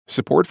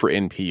Support for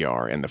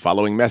NPR and the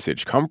following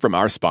message come from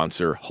our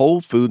sponsor,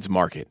 Whole Foods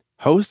Market.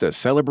 Host a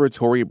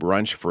celebratory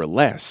brunch for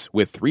less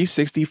with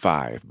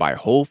 365 by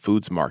Whole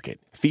Foods Market,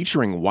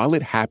 featuring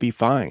wallet-happy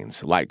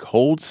finds like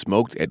cold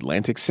smoked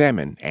Atlantic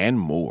salmon and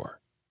more.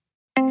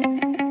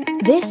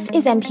 This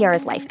is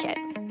NPR's Life Kit.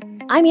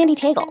 I'm Andy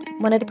Tagle,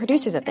 one of the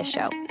producers of this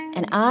show,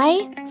 and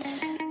I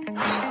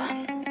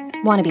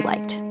want to be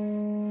liked.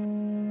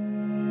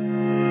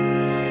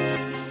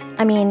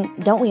 I mean,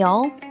 don't we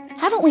all?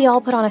 Haven't we all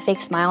put on a fake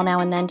smile now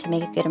and then to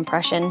make a good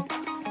impression?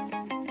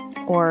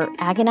 Or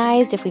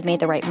agonized if we've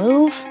made the right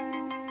move?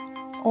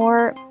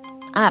 Or,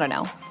 I don't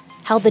know,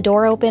 held the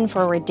door open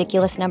for a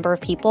ridiculous number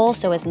of people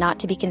so as not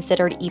to be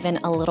considered even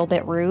a little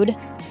bit rude?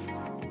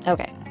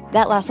 Okay,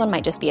 that last one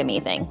might just be a me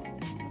thing.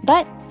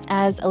 But,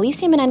 as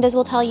Alicia Menendez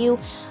will tell you,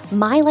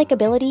 my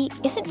likability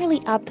isn't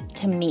really up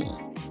to me.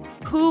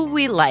 Who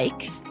we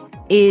like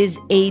is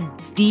a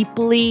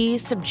deeply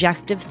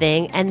subjective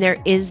thing, and there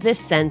is this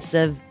sense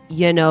of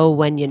you know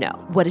when you know.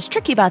 What is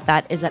tricky about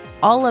that is that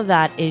all of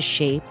that is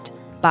shaped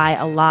by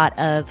a lot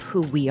of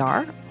who we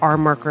are, our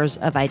markers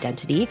of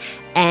identity,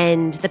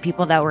 and the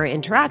people that we're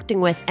interacting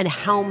with, and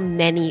how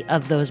many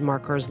of those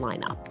markers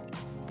line up.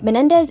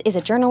 Menendez is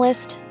a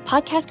journalist,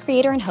 podcast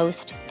creator and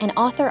host, and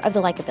author of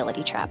The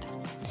Likeability Trap.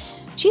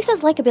 She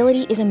says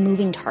likability is a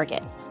moving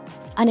target,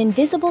 an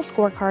invisible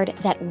scorecard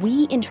that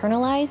we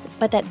internalize,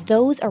 but that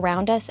those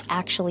around us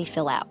actually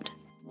fill out.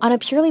 On a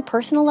purely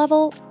personal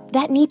level,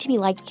 that need to be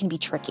liked can be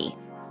tricky.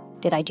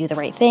 Did I do the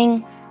right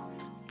thing?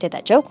 Did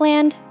that joke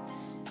land?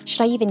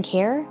 Should I even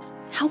care?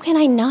 How can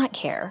I not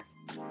care?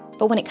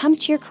 But when it comes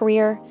to your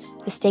career,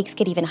 the stakes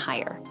get even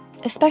higher,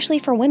 especially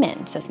for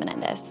women, says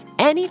Menendez.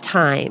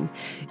 Anytime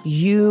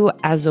you,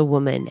 as a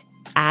woman,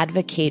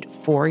 advocate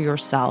for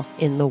yourself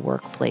in the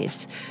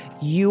workplace,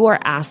 you are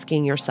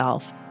asking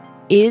yourself,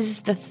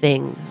 is the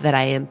thing that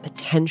I am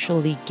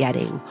potentially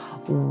getting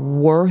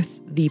worth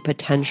the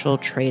potential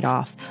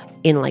trade-off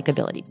in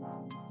likability?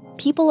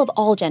 People of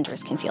all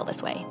genders can feel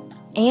this way.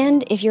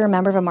 And if you're a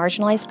member of a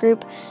marginalized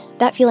group,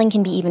 that feeling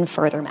can be even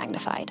further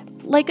magnified.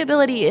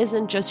 Likability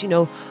isn't just,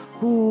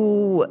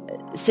 who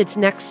sits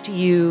next to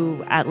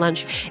you at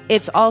lunch.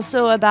 It's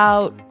also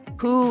about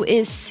who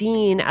is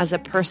seen as a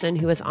person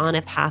who is on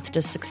a path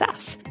to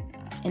success.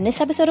 In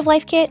this episode of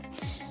Life Kit,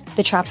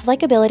 the traps of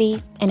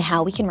likability and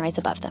how we can rise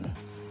above them.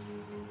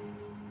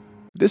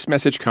 This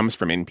message comes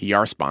from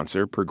NPR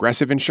sponsor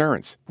Progressive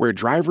Insurance, where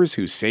drivers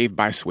who save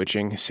by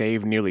switching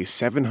save nearly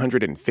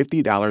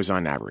 $750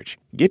 on average.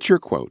 Get your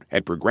quote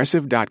at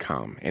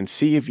Progressive.com and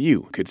see if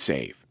you could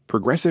save.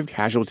 Progressive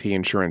Casualty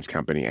Insurance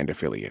Company and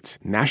Affiliates.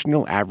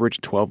 National average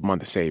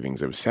 12-month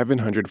savings of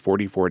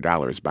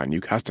 $744 by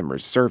new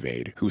customers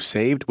surveyed who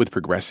saved with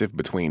Progressive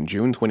between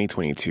June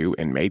 2022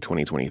 and May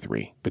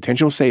 2023.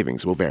 Potential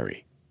savings will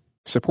vary.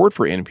 Support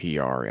for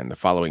NPR and the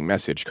following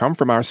message come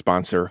from our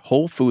sponsor,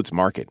 Whole Foods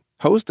Market.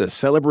 Host a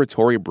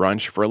celebratory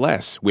brunch for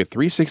less with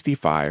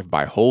 365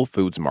 by Whole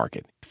Foods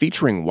Market,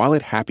 featuring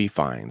wallet-happy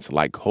finds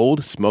like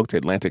cold smoked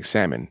Atlantic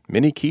salmon,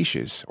 mini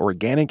quiches,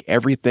 organic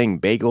everything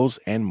bagels,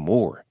 and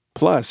more.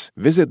 Plus,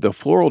 visit the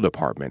floral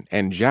department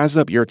and jazz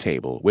up your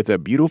table with a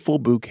beautiful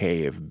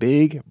bouquet of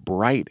big,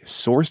 bright,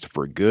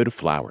 sourced-for-good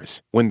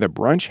flowers. When the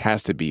brunch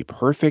has to be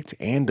perfect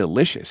and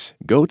delicious,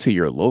 go to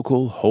your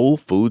local Whole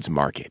Foods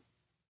Market.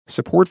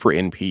 Support for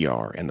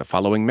NPR and the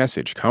following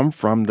message come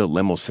from the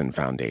Lemelson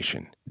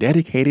Foundation,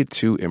 dedicated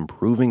to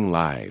improving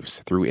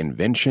lives through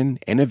invention,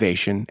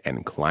 innovation,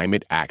 and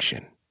climate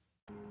action.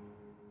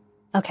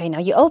 Okay, now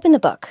you open the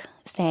book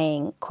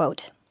saying,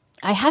 quote,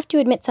 I have to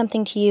admit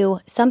something to you,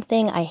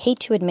 something I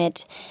hate to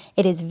admit.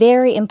 It is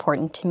very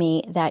important to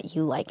me that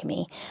you like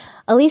me.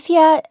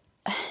 Alicia,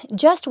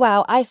 just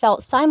wow, I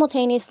felt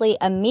simultaneously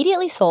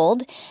immediately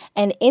sold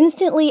and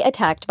instantly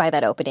attacked by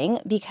that opening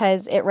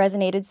because it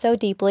resonated so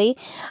deeply.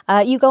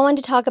 You go on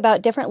to talk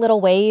about different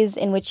little ways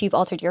in which you've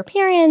altered your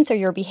appearance or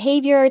your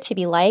behavior to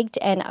be liked,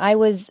 and I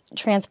was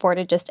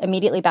transported just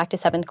immediately back to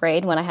 7th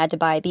grade when I had to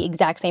buy the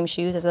exact same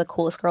shoes as the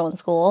coolest girl in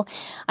school.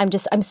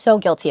 I'm so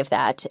guilty of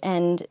that,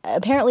 and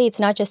apparently it's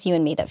not just you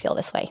and me that feel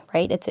this way,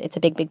 right? It's a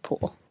big, big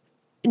pool.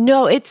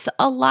 No, it's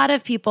a lot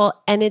of people,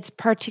 and it's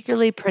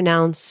particularly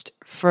pronounced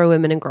for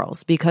women and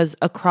girls because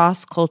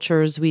across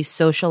cultures, we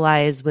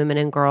socialize women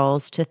and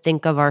girls to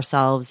think of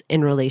ourselves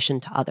in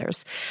relation to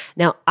others.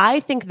 Now,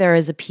 I think there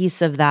is a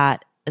piece of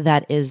that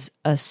is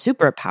a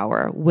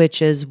superpower,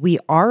 which is we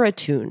are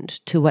attuned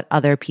to what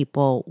other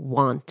people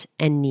want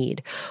and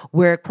need.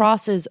 Where it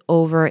crosses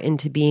over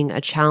into being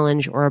a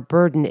challenge or a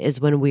burden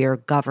is when we are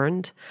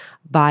governed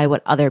by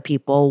what other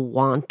people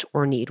want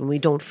or need, when we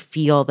don't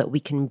feel that we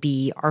can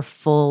be our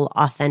full,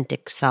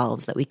 authentic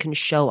selves, that we can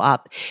show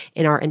up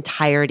in our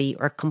entirety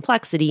or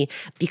complexity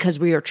because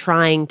we are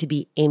trying to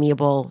be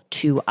amiable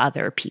to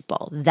other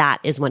people. That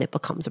is when it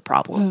becomes a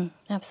problem.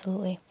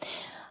 Absolutely.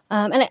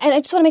 And I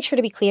just want to make sure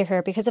to be clear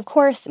here because, of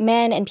course,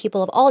 men and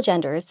people of all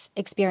genders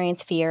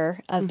experience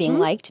fear of being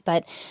liked.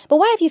 But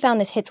why have you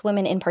found this hits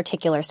women in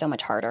particular so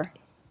much harder?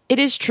 It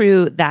is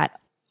true that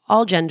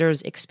all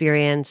genders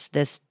experience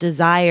this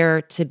desire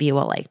to be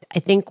well-liked. I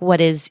think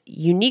what is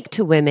unique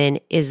to women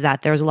is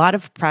that there's a lot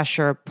of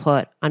pressure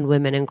put on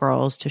women and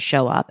girls to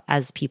show up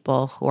as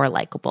people who are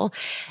likable.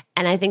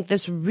 And I think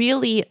this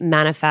really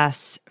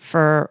manifests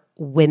for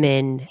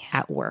women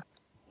at work.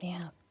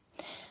 Yeah.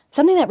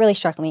 Something that really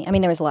struck me, I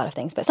mean, there was a lot of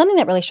things, but something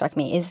that really struck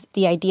me is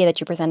the idea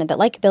that you presented that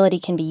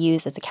likability can be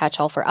used as a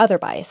catch-all for other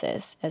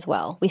biases as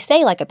well. We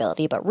say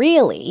likability, but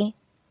really,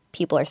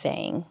 people are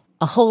saying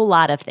a whole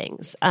lot of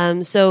things.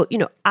 So,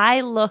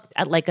 I looked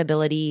at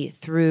likability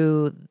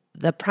through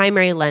the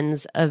primary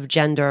lens of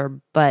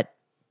gender, but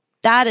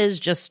that is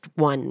just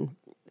one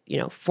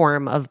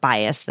form of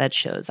bias that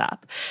shows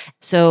up.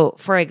 So,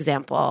 for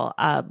example,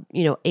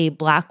 a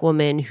Black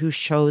woman who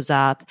shows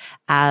up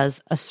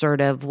as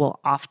assertive will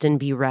often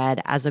be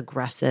read as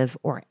aggressive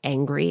or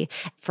angry.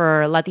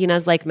 For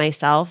Latinas like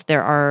myself,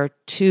 there are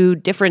two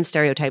different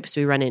stereotypes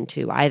we run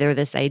into. Either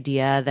this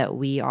idea that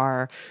we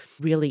are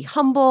really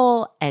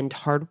humble and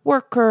hard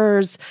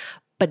workers,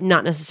 but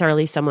not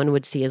necessarily someone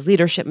would see as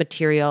leadership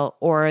material,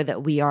 or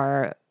that we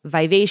are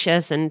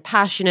vivacious and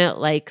passionate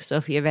like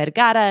Sofia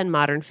Vergara in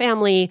Modern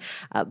Family,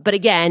 but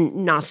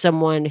again, not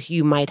someone who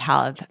you might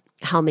have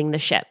helming the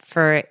ship.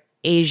 For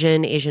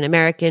Asian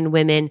American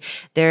women,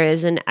 there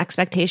is an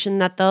expectation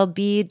that they'll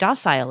be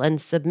docile and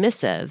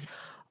submissive.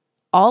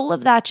 All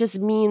of that just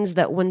means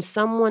that when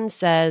someone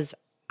says,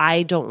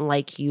 I don't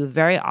like you,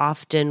 very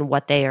often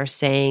what they are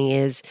saying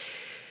is,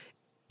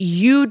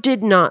 you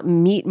did not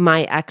meet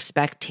my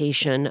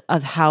expectation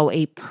of how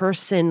a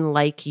person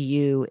like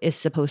you is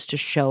supposed to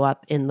show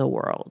up in the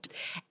world.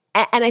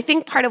 And I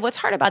think part of what's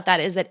hard about that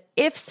is that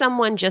if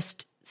someone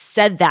just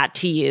said that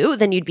to you,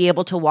 then you'd be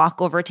able to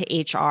walk over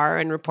to HR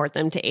and report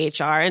them to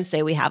HR and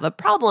say, we have a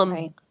problem.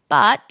 Right.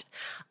 But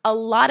a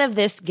lot of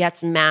this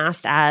gets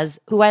masked as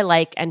who I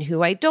like and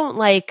who I don't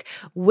like,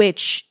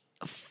 which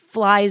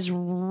flies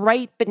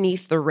right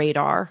beneath the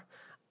radar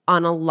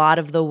on a lot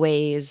of the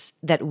ways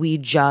that we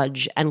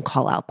judge and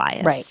call out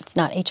bias. Right. It's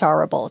not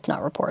HRable. It's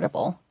not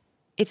reportable.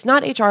 It's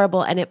not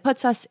HRable, and it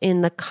puts us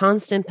in the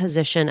constant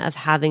position of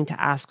having to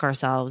ask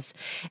ourselves,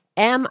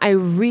 am I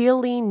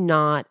really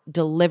not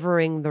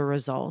delivering the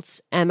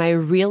results? Am I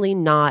really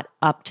not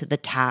up to the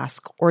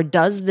task? Or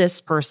does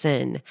this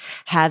person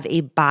have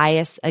a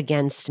bias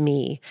against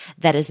me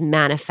that is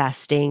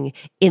manifesting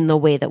in the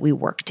way that we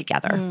work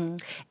together?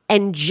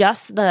 And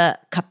just the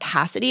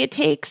capacity it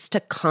takes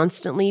to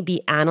constantly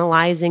be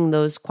analyzing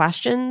those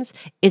questions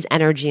is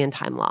energy and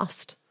time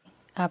lost.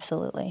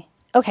 Absolutely.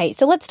 Okay,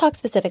 so let's talk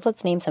specific.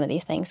 Let's name some of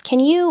these things. Can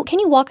you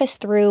walk us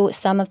through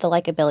some of the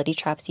likability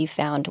traps you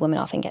found women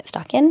often get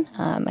stuck in?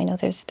 I know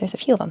there's a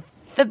few of them.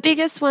 The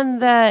biggest one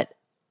that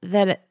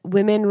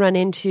women run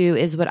into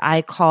is what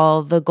I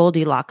call the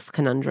Goldilocks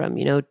conundrum.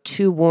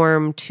 Too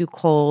warm, too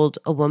cold.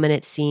 A woman,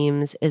 it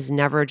seems, is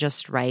never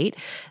just right.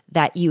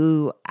 That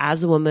you,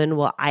 as a woman,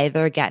 will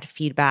either get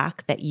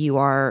feedback that you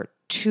are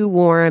too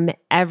warm,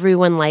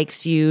 everyone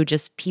likes you,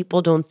 just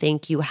people don't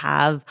think you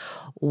have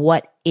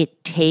what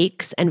it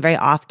takes. And very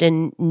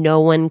often, no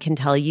one can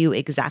tell you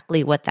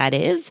exactly what that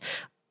is.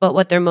 But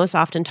what they're most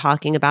often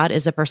talking about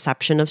is a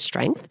perception of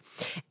strength.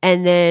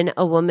 And then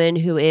a woman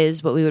who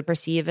is what we would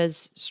perceive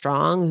as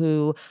strong,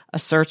 who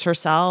asserts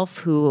herself,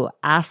 who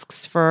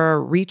asks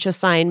for reach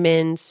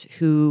assignments,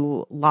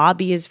 who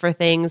lobbies for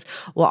things,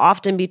 will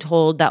often be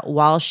told that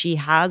while she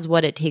has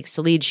what it takes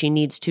to lead, she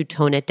needs to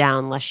tone it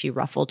down lest she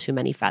ruffle too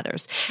many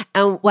feathers.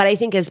 And what I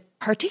think is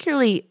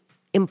particularly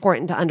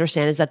important to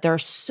understand is that there are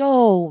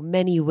so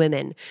many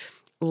women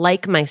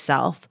like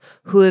myself,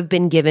 who have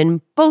been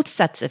given both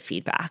sets of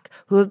feedback,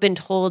 who have been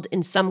told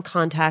in some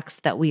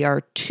contexts that we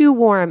are too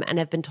warm and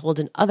have been told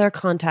in other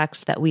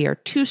contexts that we are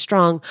too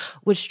strong,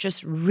 which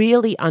just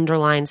really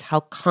underlines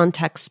how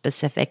context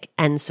specific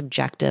and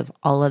subjective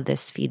all of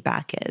this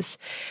feedback is.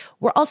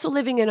 We're also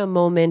living in a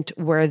moment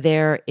where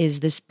there is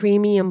this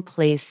premium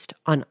placed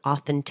on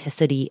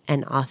authenticity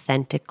and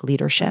authentic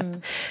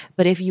leadership.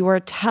 But if you are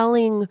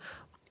telling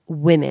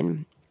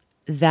women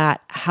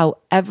that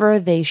however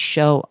they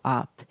show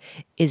up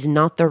is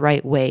not the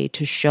right way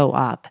to show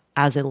up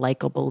as a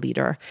likable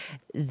leader,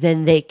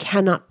 then they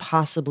cannot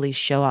possibly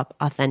show up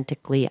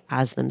authentically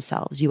as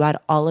themselves. You add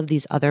all of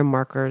these other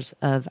markers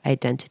of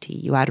identity.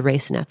 You add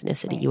race and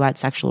ethnicity. Right. You add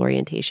sexual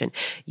orientation.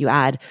 You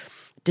add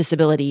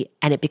disability,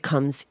 and it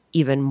becomes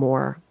even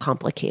more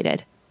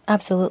complicated.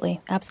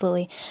 Absolutely.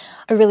 Absolutely.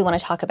 I really want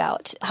to talk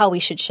about how we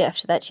should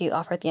shift that you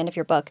offer at the end of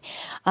your book.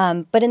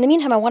 But in the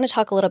meantime, I want to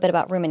talk a little bit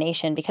about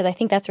rumination because I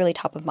think that's really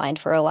top of mind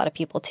for a lot of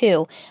people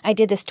too. I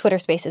did this Twitter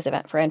Spaces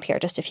event for NPR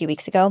just a few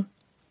weeks ago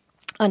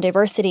on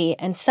diversity,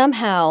 and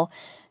somehow,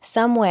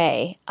 some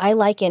way, I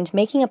likened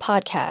making a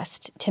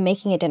podcast to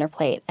making a dinner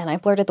plate, and I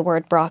blurted the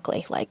word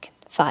broccoli like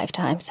 5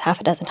 times,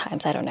 half a dozen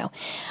times, I don't know.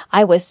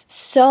 I was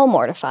so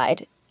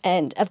mortified.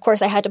 And of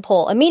course, I had to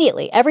poll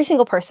immediately every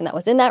single person that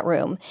was in that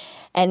room.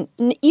 And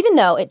even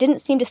though it didn't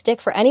seem to stick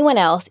for anyone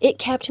else, it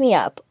kept me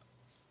up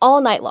all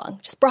night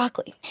long, just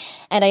broccoli.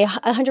 And I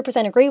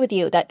 100% agree with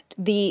you that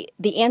the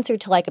answer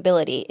to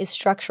likability is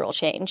structural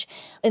change.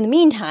 In the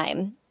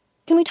meantime,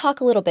 Can we talk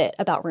a little bit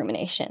about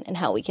rumination and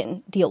how we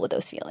can deal with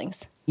those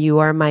feelings? You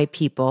are my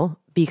people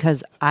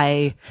because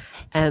I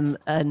am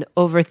an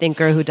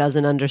overthinker who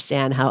doesn't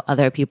understand how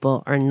other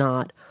people are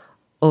not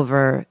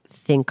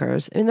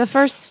overthinkers. I mean, the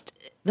first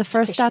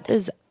step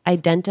is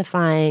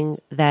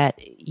identifying that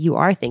you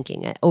are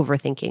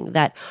overthinking,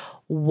 that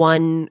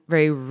one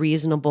very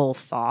reasonable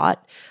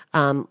thought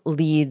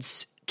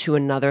leads to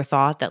another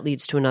thought, that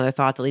leads to another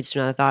thought, that leads to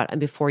another thought.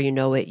 And before you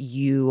know it,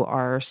 you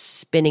are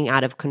spinning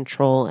out of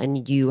control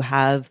and you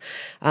have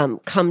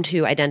come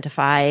to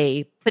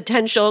identify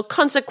potential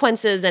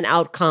consequences and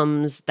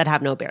outcomes that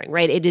have no bearing,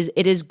 right?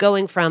 It is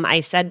going from,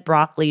 I said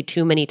broccoli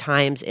too many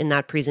times in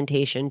that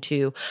presentation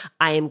to,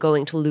 I am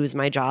going to lose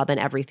my job and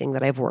everything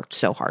that I've worked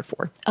so hard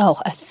for.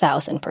 Oh,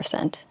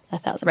 1,000%.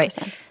 1,000%. Right.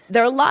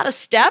 There are a lot of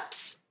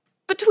steps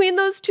between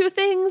those two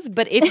things,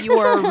 but if you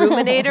are a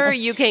ruminator,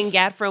 you can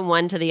get from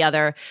one to the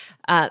other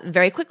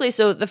very quickly.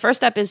 So the first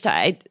step is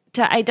to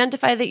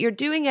identify that you're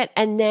doing it,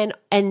 and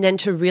then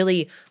to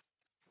really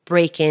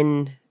break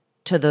into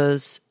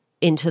those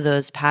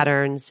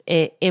patterns,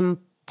 in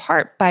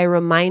part by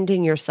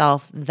reminding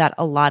yourself that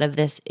a lot of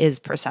this is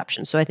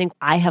perception. So I think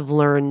I have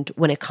learned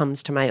when it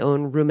comes to my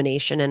own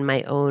rumination and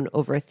my own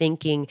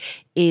overthinking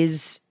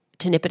is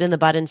to nip it in the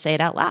bud and say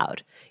it out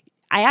loud.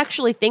 I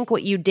actually think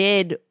what you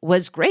did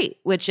was great,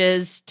 which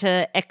is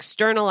to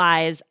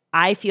externalize,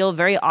 I feel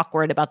very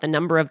awkward about the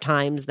number of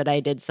times that I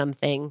did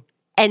something,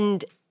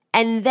 and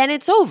then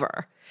it's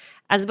over.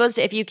 As opposed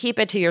to if you keep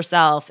it to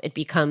yourself, it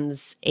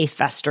becomes a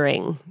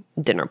festering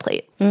dinner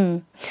plate.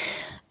 Okay.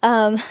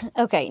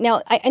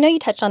 Now, I know you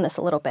touched on this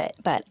a little bit,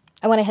 but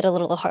I want to hit a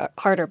little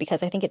harder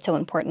because I think it's so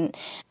important.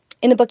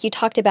 In the book, you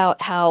talked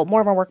about how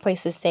more and more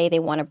workplaces say they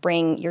want to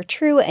bring your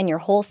true and your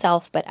whole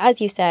self, but as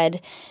you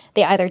said,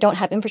 they either don't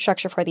have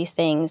infrastructure for these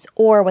things,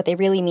 or what they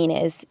really mean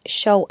is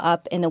show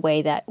up in the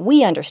way that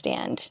we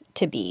understand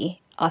to be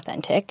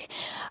authentic.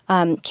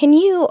 Can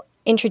you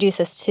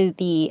introduce us to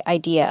the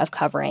idea of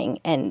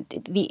covering and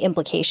the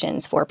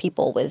implications for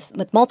people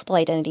with multiple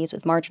identities,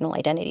 with marginal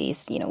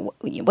identities,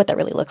 what that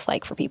really looks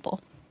like for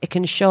people? It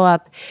can show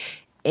up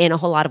in a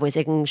whole lot of ways.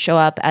 It can show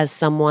up as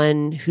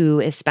someone who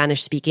is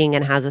Spanish speaking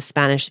and has a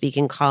Spanish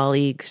speaking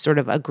colleague sort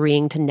of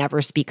agreeing to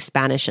never speak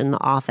Spanish in the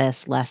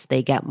office lest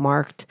they get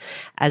marked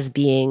as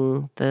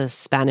being the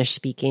Spanish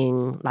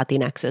speaking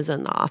Latinxes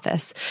in the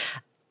office.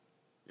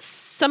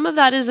 Some of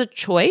that is a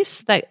choice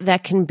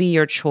that can be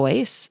your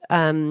choice.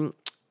 You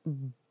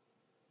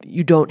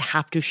don't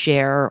have to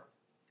share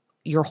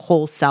your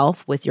whole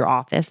self with your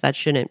office. That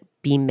shouldn't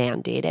be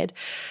mandated.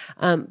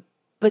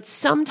 But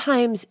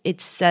sometimes it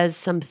says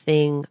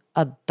something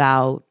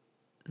about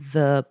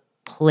the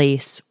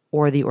place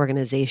or the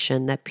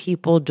organization that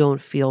people don't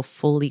feel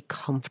fully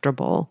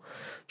comfortable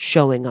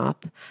showing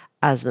up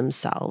as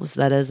themselves.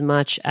 That as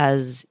much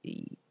as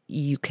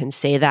you can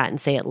say that and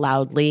say it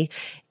loudly,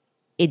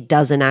 it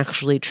doesn't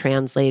actually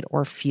translate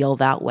or feel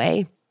that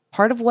way.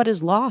 Part of what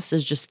is lost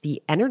is just the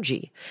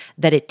energy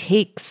that it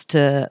takes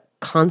to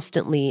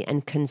constantly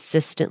and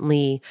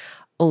consistently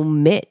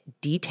omit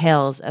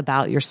details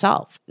about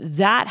yourself.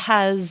 That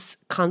has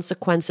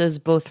consequences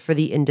both for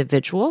the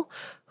individual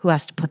who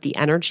has to put the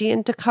energy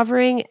into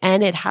covering,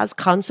 and it has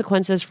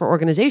consequences for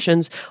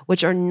organizations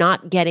which are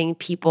not getting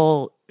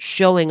people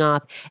showing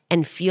up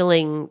and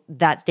feeling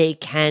that they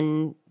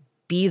can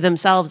be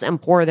themselves and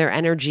pour their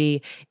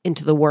energy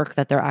into the work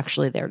that they're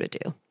actually there to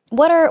do.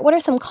 What are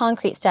some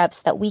concrete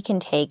steps that we can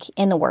take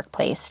in the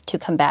workplace to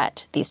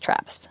combat these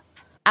traps?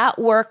 At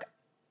work,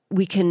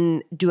 we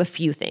can do a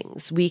few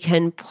things. We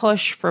can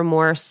push for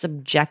more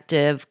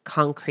subjective,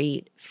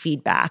 concrete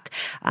feedback.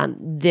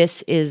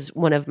 This is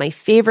one of my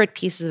favorite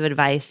pieces of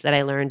advice that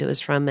I learned. It was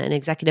from an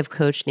executive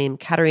coach named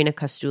Katerina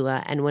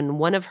Kostula. And when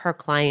one of her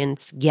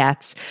clients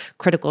gets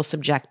critical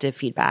subjective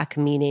feedback,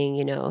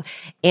 meaning,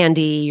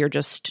 Andy, you're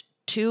just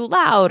too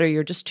loud, or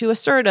you're just too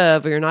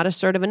assertive, or you're not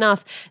assertive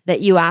enough,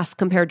 that you ask,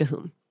 compared to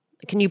whom?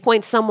 Can you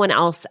point someone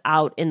else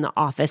out in the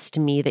office to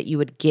me that you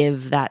would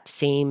give that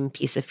same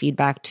piece of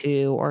feedback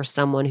to, or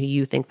someone who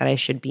you think that I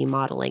should be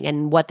modeling?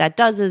 And what that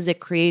does is it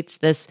creates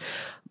this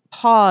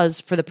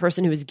pause for the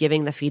person who is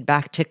giving the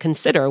feedback to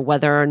consider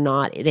whether or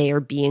not they are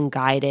being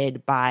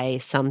guided by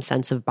some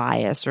sense of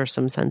bias or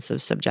some sense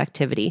of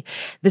subjectivity.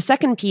 The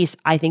second piece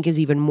I think is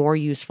even more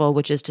useful,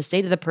 which is to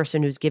say to the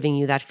person who's giving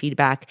you that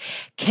feedback,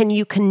 can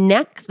you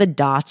connect the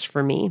dots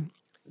for me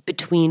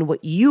between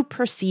what you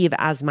perceive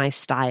as my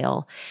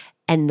style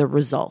and the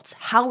results?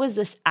 How is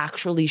this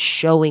actually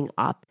showing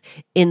up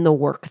in the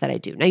work that I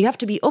do? Now, you have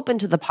to be open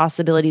to the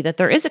possibility that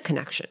there is a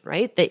connection,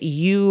 right? That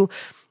you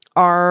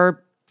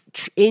are,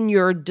 in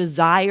your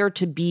desire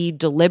to be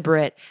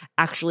deliberate,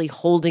 actually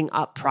holding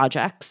up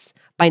projects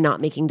by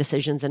not making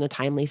decisions in a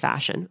timely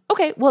fashion.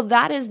 Okay, well,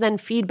 that is then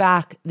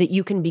feedback that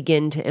you can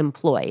begin to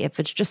employ. If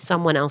it's just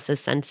someone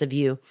else's sense of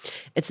you,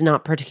 it's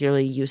not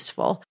particularly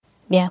useful.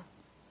 Yeah.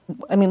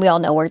 I mean, we all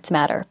know words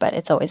matter, but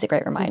it's always a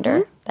great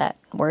reminder that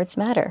words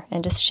matter,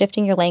 and just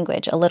shifting your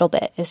language a little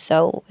bit is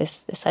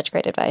such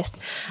great advice.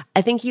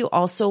 I think you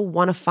also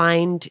want to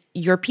find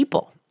your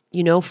people.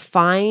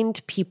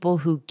 Find people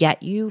who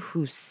get you,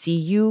 who see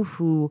you,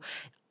 who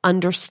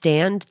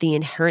understand the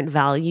inherent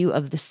value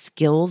of the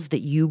skills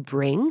that you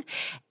bring,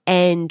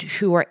 and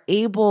who are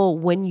able,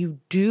 when you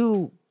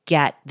do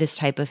get this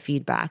type of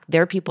feedback,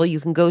 there are people you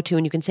can go to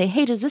and you can say,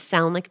 hey, does this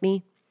sound like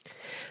me?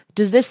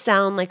 Does this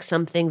sound like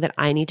something that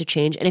I need to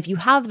change? And if you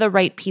have the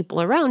right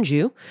people around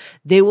you,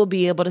 they will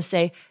be able to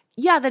say,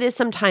 yeah, that is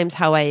sometimes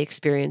how I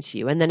experience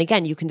you. And then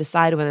again, you can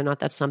decide whether or not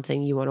that's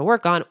something you want to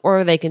work on,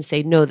 or they can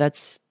say, no,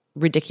 that's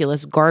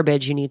ridiculous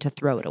garbage. You need to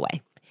throw it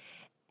away.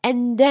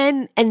 And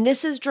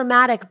this is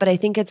dramatic, but I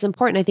think it's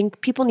important. I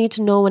think people need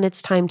to know when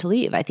it's time to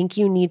leave. I think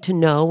you need to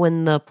know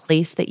when the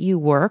place that you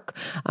work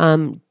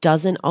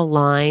doesn't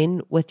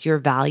align with your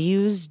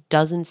values,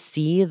 doesn't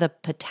see the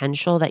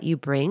potential that you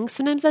bring.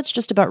 Sometimes that's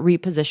just about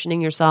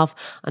repositioning yourself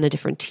on a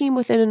different team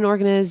within an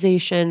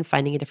organization,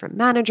 finding a different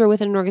manager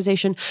within an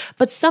organization.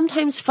 But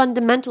sometimes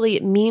fundamentally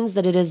it means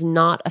that it is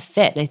not a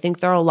fit. And I think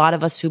there are a lot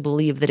of us who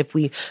believe that if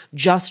we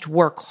just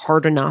work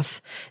hard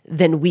enough,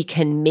 then we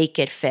can make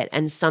it fit.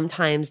 And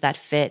sometimes that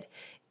fit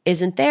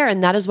isn't there.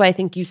 And that is why I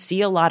think you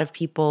see a lot of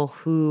people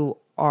who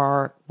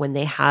are, when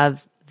they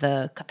have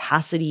the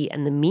capacity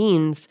and the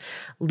means,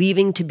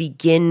 leaving to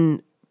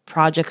begin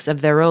projects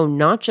of their own,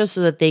 not just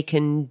so that they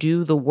can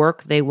do the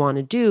work they want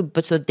to do,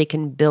 but so that they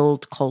can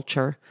build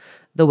culture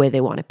the way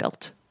they want it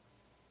built.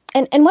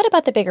 And what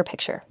about the bigger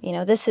picture?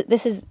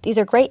 These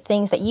are great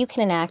things that you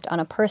can enact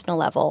on a personal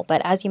level,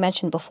 but as you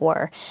mentioned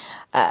before,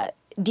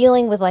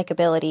 dealing with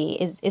likability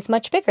is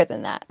much bigger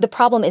than that. The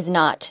problem is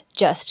not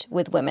just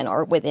with women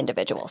or with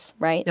individuals,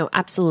 right? No,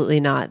 absolutely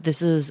not.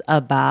 This is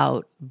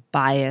about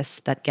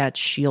bias that gets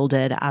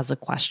shielded as a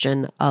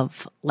question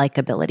of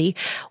likability.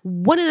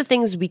 One of the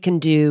things we can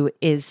do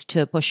is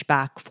to push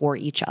back for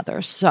each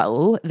other,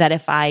 so that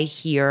if I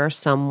hear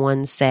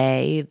someone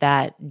say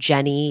that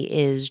Jenny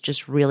is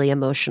just really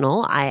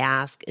emotional, I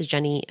ask, is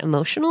Jenny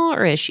emotional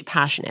or is she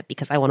passionate?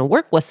 Because I want to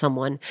work with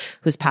someone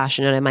who's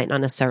passionate. I might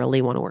not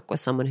necessarily want to work with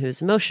someone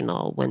who's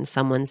emotional. When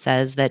someone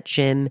says that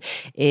Jim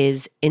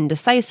is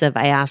indecisive,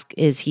 I ask,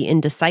 is he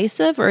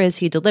indecisive or is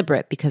he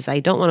deliberate? Because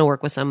I don't want to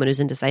work with someone who's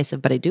indecisive,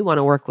 but I do want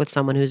to work with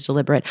someone who's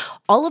deliberate.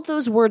 All of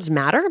those words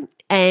matter,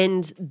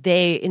 and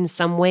they in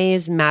some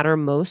ways matter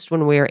most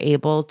when we're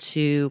able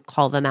to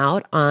call them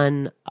out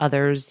on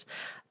others'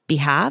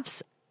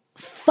 behalves.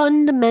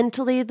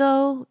 Fundamentally,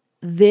 though,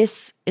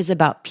 this is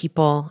about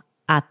people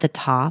at the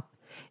top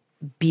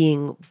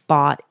being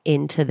bought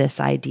into this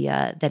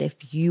idea that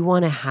if you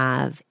want to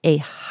have a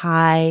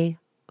high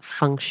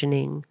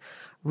functioning,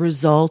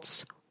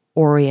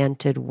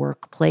 results-oriented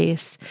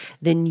workplace,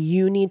 then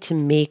you need to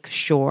make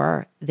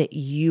sure that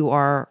you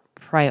are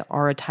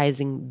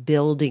prioritizing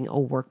building a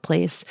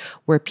workplace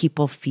where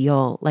people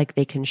feel like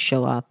they can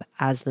show up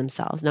as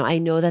themselves. Now, I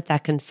know that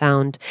that can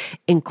sound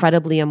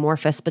incredibly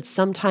amorphous, but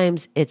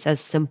sometimes it's as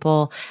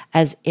simple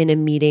as in a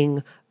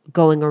meeting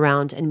going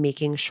around and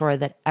making sure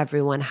that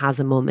everyone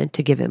has a moment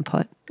to give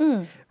input.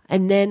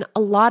 And then a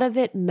lot of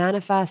it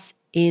manifests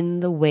in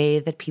the way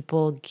that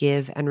people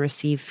give and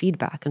receive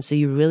feedback. And so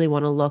you really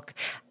want to look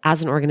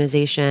as an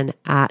organization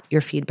at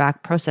your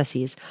feedback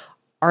processes.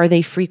 Are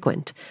they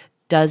frequent?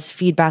 Does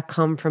feedback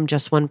come from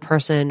just one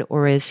person,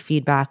 or is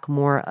feedback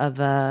more of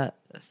a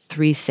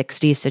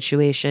 360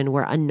 situation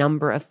where a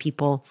number of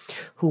people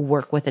who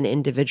work with an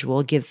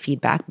individual give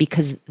feedback?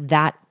 Because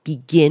that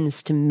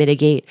begins to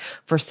mitigate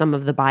for some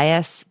of the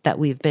bias that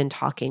we've been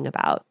talking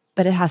about.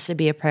 But it has to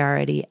be a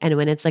priority. And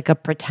when it's like a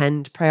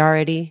pretend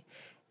priority,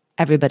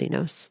 everybody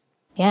knows.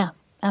 Yeah,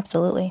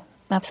 absolutely.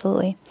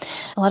 Absolutely.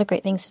 A lot of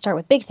great things to start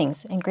with, big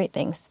things and great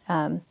things.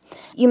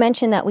 You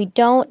mentioned that we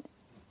don't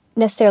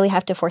necessarily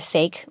have to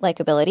forsake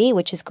likability,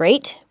 which is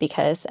great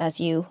because, as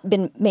you've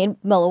been made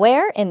well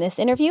aware in this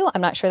interview, I'm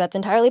not sure that's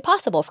entirely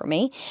possible for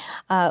me.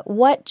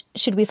 What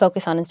should we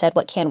focus on instead?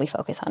 What can we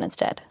focus on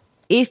instead?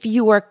 If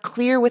you are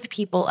clear with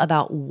people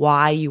about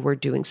why you are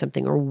doing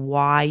something or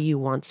why you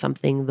want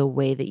something the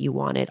way that you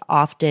want it,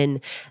 often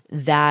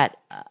that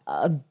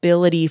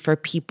ability for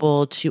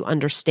people to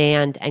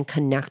understand and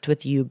connect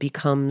with you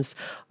becomes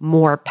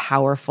more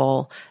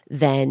powerful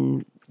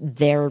than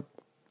their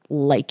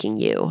liking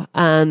you.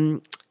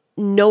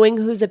 Knowing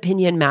whose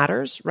opinion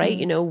matters,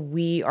 right?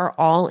 We are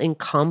all in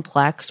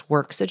complex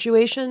work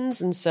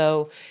situations. And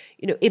so,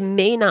 it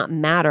may not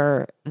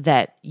matter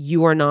that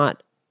you are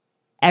not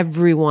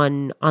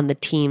everyone on the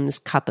team's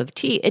cup of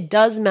tea. It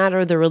does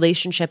matter the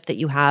relationship that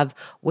you have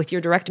with your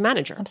direct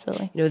manager.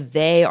 Absolutely.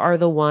 They are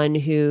the one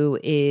who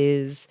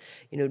is,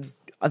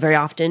 very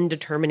often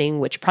determining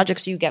which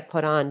projects you get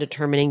put on,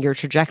 determining your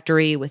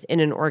trajectory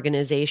within an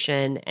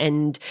organization.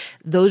 And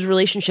those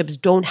relationships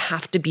don't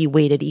have to be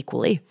weighted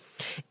equally,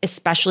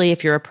 especially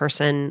if you're a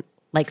person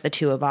like the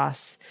two of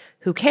us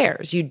who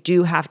cares. You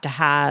do have to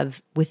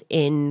have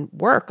within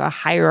work a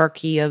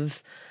hierarchy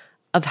of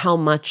how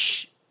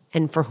much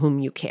and for whom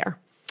you care.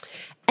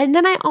 And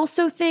then I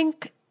also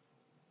think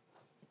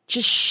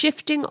just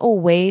shifting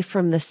away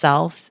from the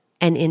self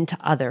and into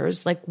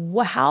others, like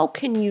how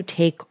can you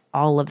take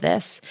all of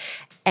this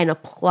and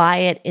apply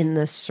it in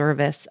the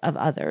service of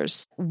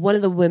others. One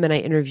of the women I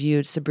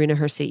interviewed, Sabrina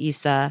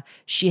Hersey-Issa,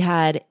 she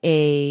had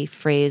a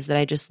phrase that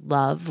I just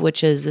love,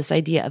 which is this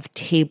idea of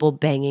table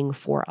banging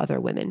for other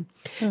women.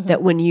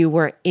 That when you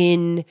were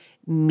in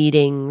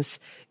meetings,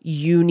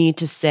 you need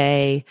to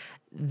say,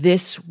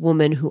 this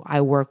woman who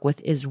I work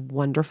with is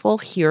wonderful.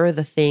 Here are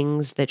the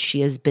things that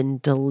she has been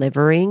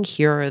delivering.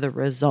 Here are the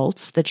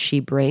results that she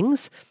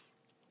brings.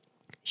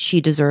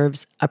 She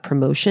deserves a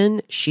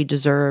promotion. She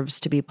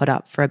deserves to be put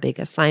up for a big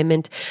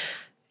assignment.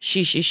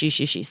 She.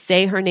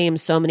 Say her name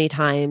so many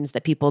times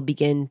that people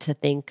begin to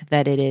think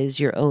that it is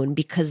your own,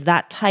 because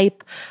that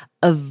type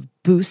of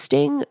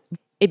boosting,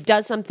 it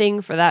does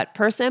something for that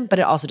person, but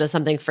it also does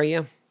something for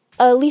you.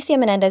 Alicia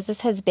Menendez,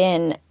 this has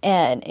been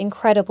an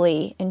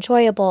incredibly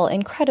enjoyable,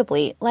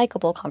 incredibly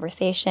likable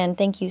conversation.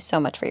 Thank you so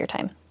much for your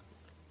time.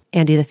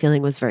 Andy, the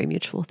feeling was very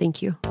mutual.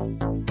 Thank you.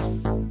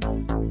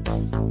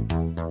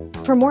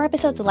 For more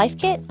episodes of Life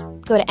Kit,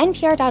 go to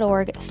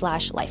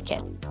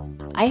npr.org/lifekit.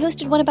 I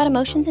hosted one about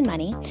emotions and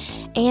money,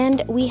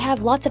 and we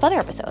have lots of other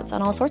episodes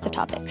on all sorts of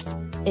topics.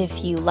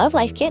 If you love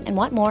Life Kit and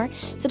want more,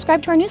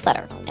 subscribe to our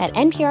newsletter at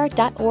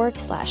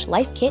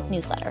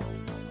npr.org/lifekitnewsletter.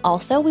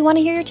 Also, we want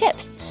to hear your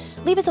tips.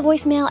 Leave us a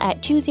voicemail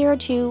at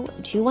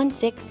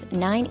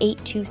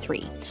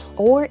 202-216-9823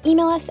 or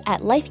email us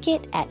at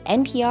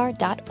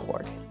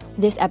lifekit@npr.org.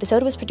 This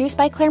episode was produced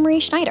by Claire Marie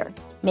Schneider.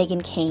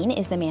 Megan Kane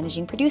is the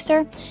managing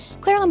producer.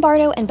 Claire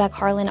Lombardo and Beck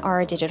Harlan are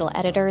our digital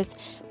editors.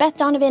 Beth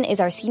Donovan is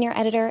our senior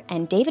editor,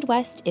 and David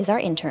West is our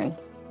intern.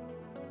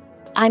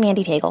 I'm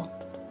Andy Tagle.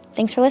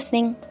 Thanks for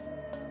listening.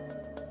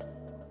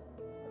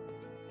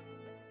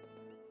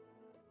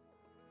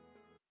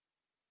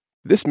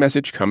 This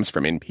message comes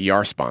from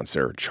NPR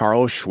sponsor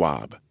Charles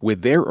Schwab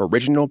with their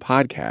original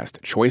podcast,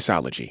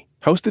 Choiceology.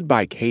 Hosted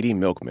by Katie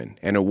Milkman,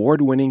 an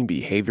award-winning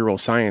behavioral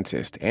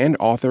scientist and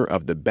author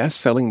of the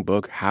best-selling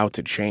book How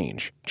to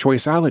Change.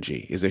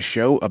 Choiceology is a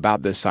show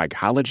about the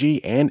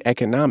psychology and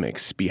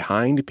economics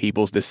behind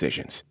people's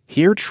decisions.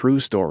 Hear true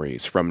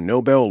stories from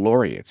Nobel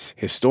laureates,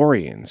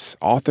 historians,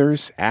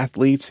 authors,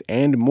 athletes,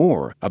 and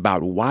more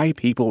about why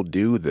people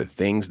do the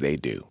things they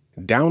do.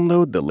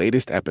 Download the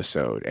latest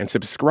episode and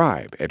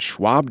subscribe at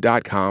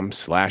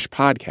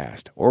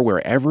schwab.com/podcast or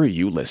wherever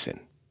you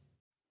listen.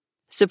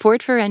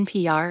 Support for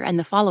NPR and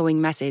the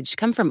following message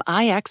come from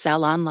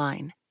IXL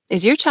Online.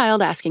 Is your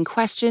child asking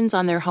questions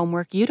on their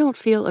homework you don't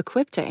feel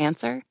equipped to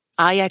answer?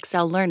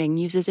 IXL Learning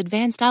uses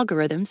advanced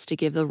algorithms to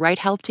give the right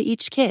help to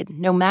each kid,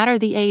 no matter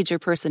the age or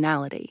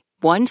personality.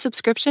 One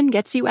subscription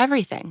gets you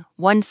everything.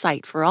 One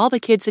site for all the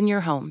kids in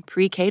your home,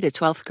 pre-K to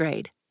 12th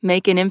grade.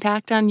 Make an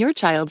impact on your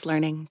child's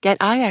learning. Get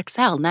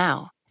IXL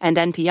now. And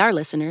NPR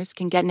listeners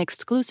can get an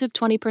exclusive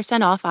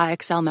 20% off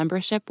IXL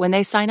membership when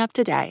they sign up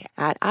today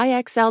at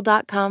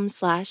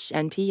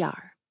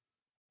IXL.com/NPR.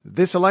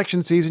 This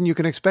election season, you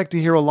can expect to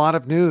hear a lot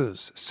of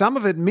news, some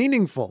of it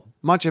meaningful,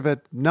 much of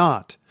it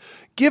not.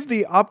 Give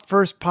the Up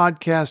First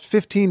podcast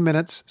 15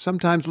 minutes,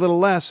 sometimes a little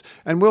less,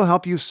 and we'll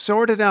help you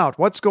sort it out,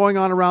 what's going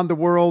on around the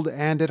world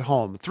and at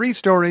home. 3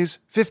 stories,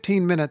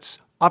 15 minutes,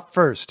 Up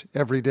First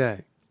every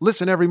day.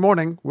 Listen every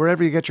morning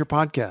wherever you get your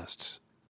podcasts.